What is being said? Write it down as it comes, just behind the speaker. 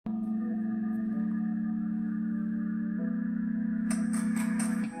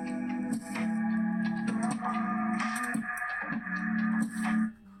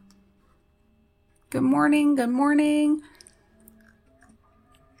Good morning, good morning.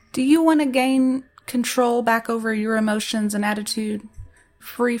 Do you want to gain control back over your emotions and attitude,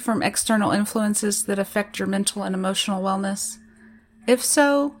 free from external influences that affect your mental and emotional wellness? If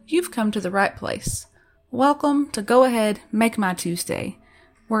so, you've come to the right place. Welcome to Go Ahead, Make My Tuesday,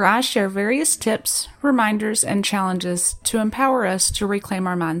 where I share various tips, reminders, and challenges to empower us to reclaim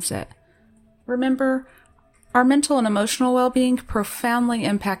our mindset. Remember, our mental and emotional well-being profoundly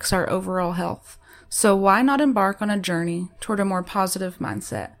impacts our overall health. So why not embark on a journey toward a more positive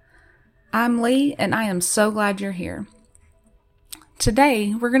mindset? I'm Lee, and I am so glad you're here.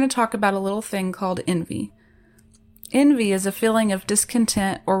 Today, we're going to talk about a little thing called envy. Envy is a feeling of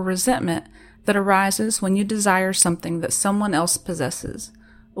discontent or resentment that arises when you desire something that someone else possesses,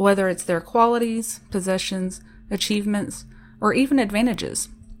 whether it's their qualities, possessions, achievements, or even advantages.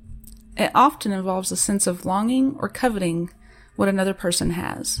 It often involves a sense of longing or coveting what another person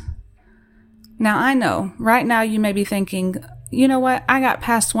has. Now, I know, right now you may be thinking, you know what, I got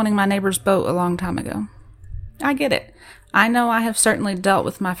past wanting my neighbor's boat a long time ago. I get it. I know I have certainly dealt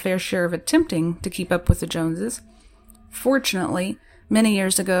with my fair share of attempting to keep up with the Joneses. Fortunately, many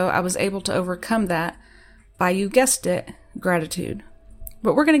years ago, I was able to overcome that by, you guessed it, gratitude.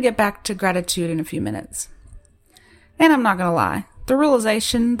 But we're going to get back to gratitude in a few minutes. And I'm not going to lie, the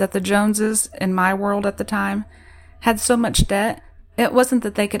realization that the Joneses, in my world at the time, had so much debt, it wasn't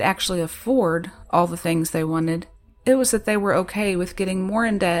that they could actually afford all the things they wanted. It was that they were okay with getting more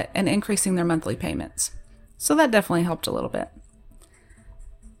in debt and increasing their monthly payments. So that definitely helped a little bit.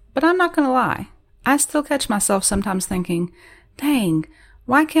 But I'm not going to lie. I still catch myself sometimes thinking, dang,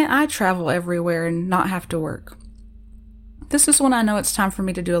 why can't I travel everywhere and not have to work? This is when I know it's time for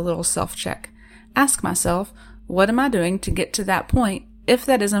me to do a little self-check. Ask myself, what am I doing to get to that point if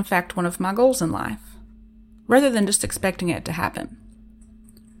that is in fact one of my goals in life? Rather than just expecting it to happen.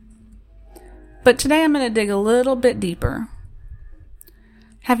 But today I'm going to dig a little bit deeper.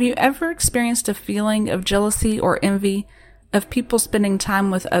 Have you ever experienced a feeling of jealousy or envy of people spending time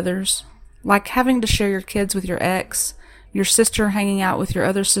with others? Like having to share your kids with your ex, your sister hanging out with your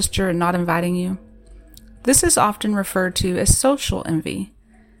other sister and not inviting you? This is often referred to as social envy.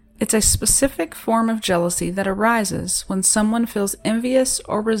 It's a specific form of jealousy that arises when someone feels envious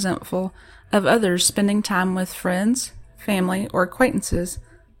or resentful of others spending time with friends, family, or acquaintances,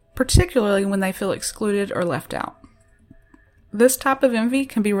 particularly when they feel excluded or left out. This type of envy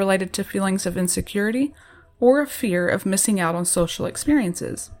can be related to feelings of insecurity or a fear of missing out on social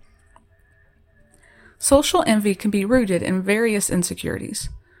experiences. Social envy can be rooted in various insecurities.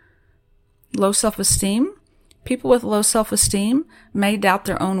 Low self-esteem. People with low self-esteem may doubt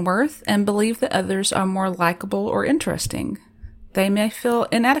their own worth and believe that others are more likable or interesting. They may feel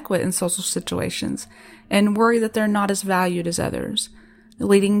inadequate in social situations and worry that they're not as valued as others,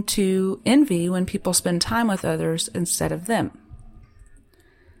 leading to envy when people spend time with others instead of them.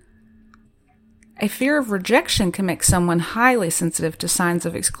 A fear of rejection can make someone highly sensitive to signs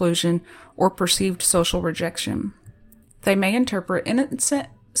of exclusion or perceived social rejection. They may interpret innocent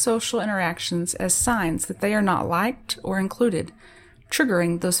social interactions as signs that they are not liked or included,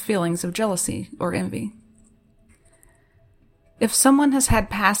 triggering those feelings of jealousy or envy. If someone has had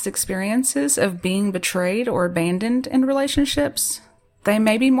past experiences of being betrayed or abandoned in relationships, they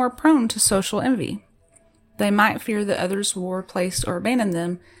may be more prone to social envy. They might fear that others will replace or abandon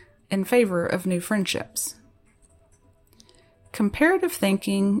them in favor of new friendships. Comparative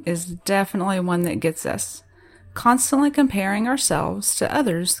thinking is definitely one that gets us. Constantly comparing ourselves to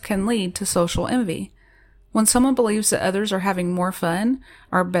others can lead to social envy. When someone believes that others are having more fun,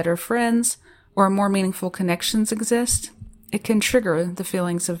 are better friends, or more meaningful connections exist, it can trigger the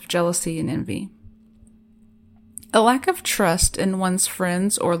feelings of jealousy and envy. A lack of trust in one's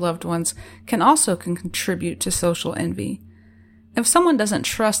friends or loved ones can also contribute to social envy. If someone doesn't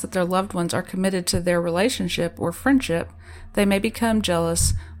trust that their loved ones are committed to their relationship or friendship, they may become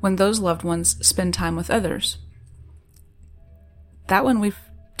jealous when those loved ones spend time with others. That one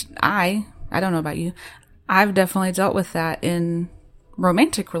I don't know about you, I've definitely dealt with that in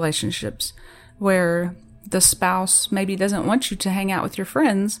romantic relationships where the spouse maybe doesn't want you to hang out with your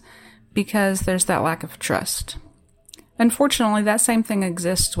friends because there's that lack of trust. Unfortunately, that same thing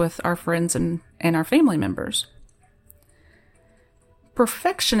exists with our friends and our family members.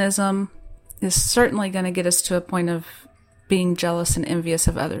 Perfectionism is certainly going to get us to a point of being jealous and envious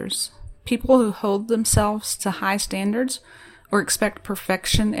of others. People who hold themselves to high standards or expect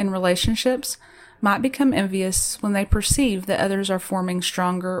perfection in relationships might become envious when they perceive that others are forming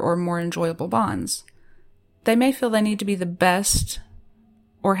stronger or more enjoyable bonds. they may feel they need to be the best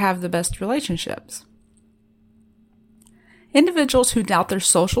or have the best relationships. Individuals who doubt their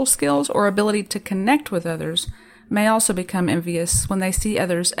social skills or ability to connect with others may also become envious when they see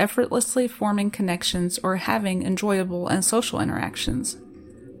others effortlessly forming connections or having enjoyable and social interactions.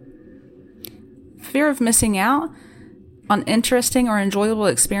 Fear of missing out on interesting or enjoyable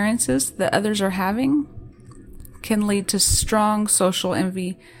experiences that others are having can lead to strong social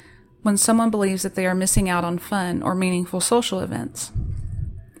envy when someone believes that they are missing out on fun or meaningful social events.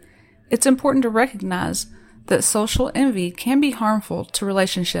 It's important to recognize that social envy can be harmful to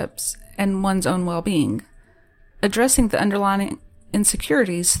relationships and one's own well-being. Addressing the underlying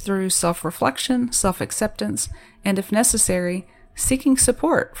insecurities through self-reflection, self-acceptance, and if necessary, seeking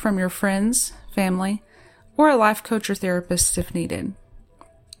support from your friends, family, or a life coach or therapist if needed.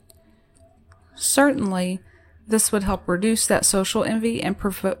 Certainly, this would help reduce that social envy and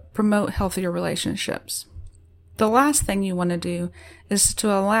promote healthier relationships. The last thing you want to do is to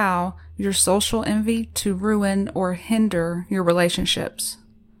allow your social envy to ruin or hinder your relationships.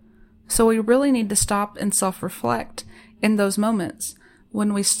 So we really need to stop and self-reflect in those moments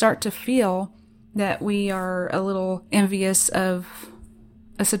when we start to feel that we are a little envious of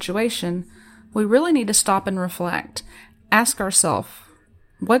a situation. We really need to stop and reflect. Ask ourselves,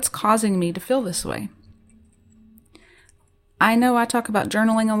 what's causing me to feel this way? I know I talk about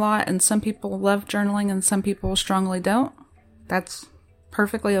journaling a lot, and some people love journaling and some people strongly don't. That's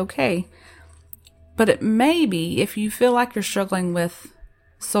perfectly okay. But it may be, if you feel like you're struggling with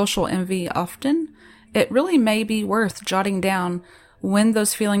social envy often, it really may be worth jotting down when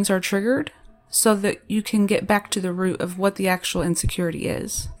those feelings are triggered so that you can get back to the root of what the actual insecurity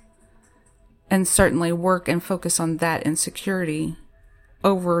is. And certainly work and focus on that insecurity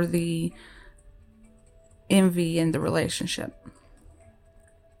over the envy in the relationship.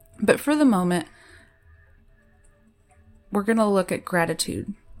 But for the moment, we're going to look at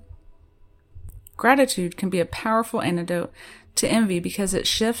gratitude. Gratitude can be a powerful antidote to envy because it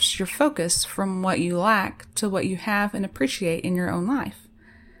shifts your focus from what you lack to what you have and appreciate in your own life.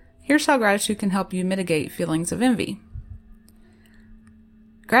 Here's how gratitude can help you mitigate feelings of envy.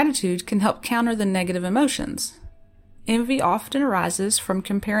 Gratitude can help counter the negative emotions. Envy often arises from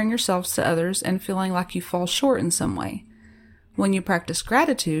comparing yourselves to others and feeling like you fall short in some way. When you practice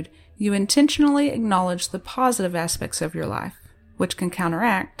gratitude, you intentionally acknowledge the positive aspects of your life, which can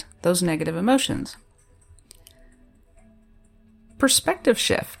counteract those negative emotions. Perspective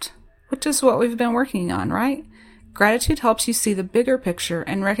shift, which is what we've been working on, right? Gratitude helps you see the bigger picture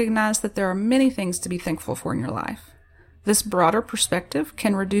and recognize that there are many things to be thankful for in your life. This broader perspective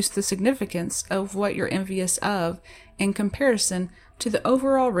can reduce the significance of what you're envious of in comparison to the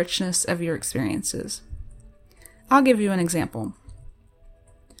overall richness of your experiences. I'll give you an example.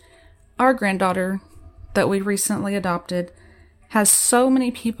 Our granddaughter that we recently adopted has so many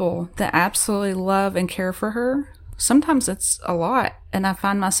people that absolutely love and care for her. Sometimes it's a lot, and I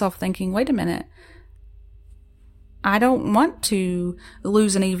find myself thinking, wait a minute, I don't want to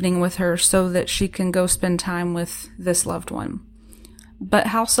lose an evening with her so that she can go spend time with this loved one. But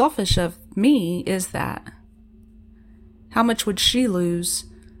how selfish of me is that? How much would she lose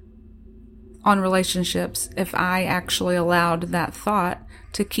on relationships if I actually allowed that thought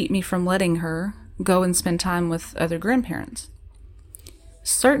to keep me from letting her go and spend time with other grandparents?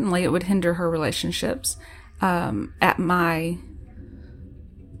 Certainly it would hinder her relationships at my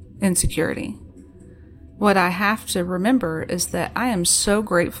insecurity. What I have to remember is that I am so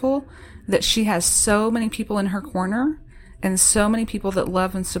grateful that she has so many people in her corner and so many people that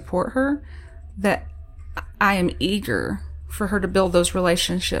love and support her that I am eager for her to build those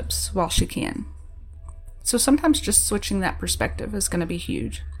relationships while she can. So sometimes just switching that perspective is going to be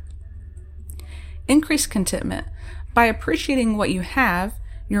huge. Increase contentment. By appreciating what you have,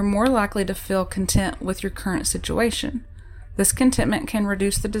 you're more likely to feel content with your current situation. This contentment can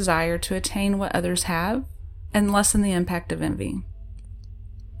reduce the desire to attain what others have and lessen the impact of envy.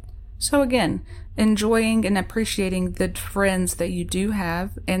 So again, enjoying and appreciating the friends that you do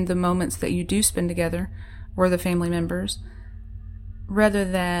have and the moments that you do spend together or the family members, rather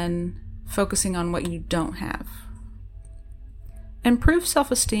than focusing on what you don't have. Improved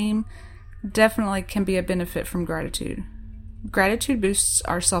self-esteem definitely can be a benefit from gratitude. Gratitude boosts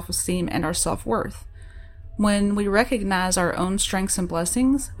our self-esteem and our self-worth. When we recognize our own strengths and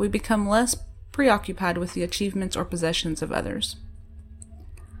blessings, we become less preoccupied with the achievements or possessions of others.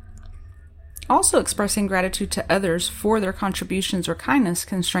 Also, expressing gratitude to others for their contributions or kindness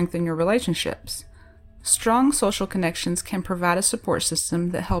can strengthen your relationships. Strong social connections can provide a support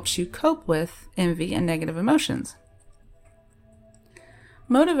system that helps you cope with envy and negative emotions.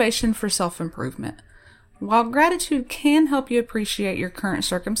 Motivation for self-improvement. While gratitude can help you appreciate your current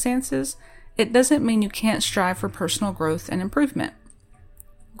circumstances, it doesn't mean you can't strive for personal growth and improvement.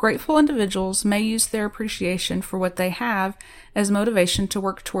 Grateful individuals may use their appreciation for what they have as motivation to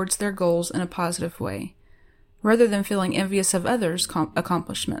work towards their goals in a positive way, rather than feeling envious of others'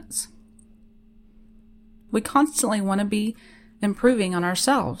 accomplishments. We constantly want to be improving on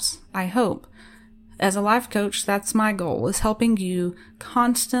ourselves, I hope. As a life coach, that's my goal, is helping you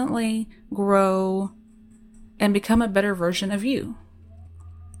constantly grow and become a better version of you.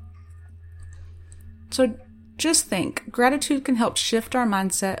 So just think, gratitude can help shift our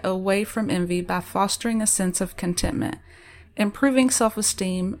mindset away from envy by fostering a sense of contentment, improving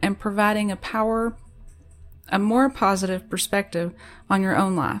self-esteem, and providing a more positive perspective on your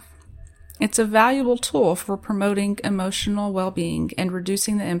own life. It's a valuable tool for promoting emotional well-being and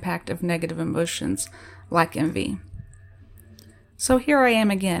reducing the impact of negative emotions like envy. So here I am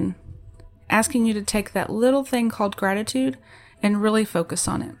again, asking you to take that little thing called gratitude and really focus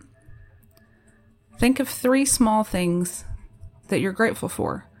on it. Think of 3 small things that you're grateful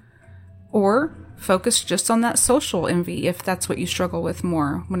for, or focus just on that social envy if that's what you struggle with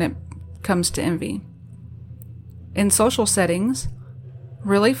more when it comes to envy. In social settings,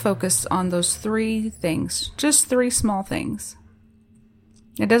 really focus on those 3 things, just 3 small things.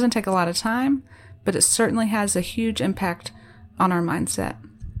 It doesn't take a lot of time, but it certainly has a huge impact on our mindset.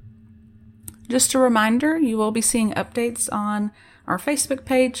 Just a reminder, you will be seeing updates on our Facebook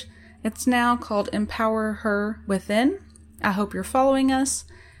page. It's now called Empower Her Within. I hope you're following us.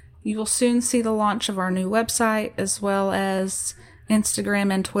 You will soon see the launch of our new website, as well as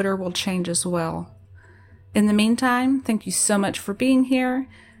Instagram and Twitter will change as well. In the meantime, thank you so much for being here.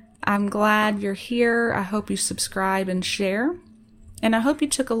 I'm glad you're here. I hope you subscribe and share. And I hope you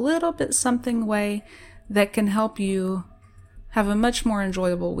took a little bit something away that can help you have a much more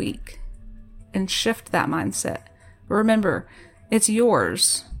enjoyable week and shift that mindset. Remember, it's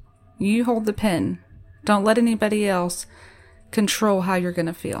yours. You hold the pen. Don't let anybody else control how you're going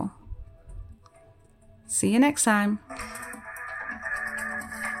to feel. See you next time.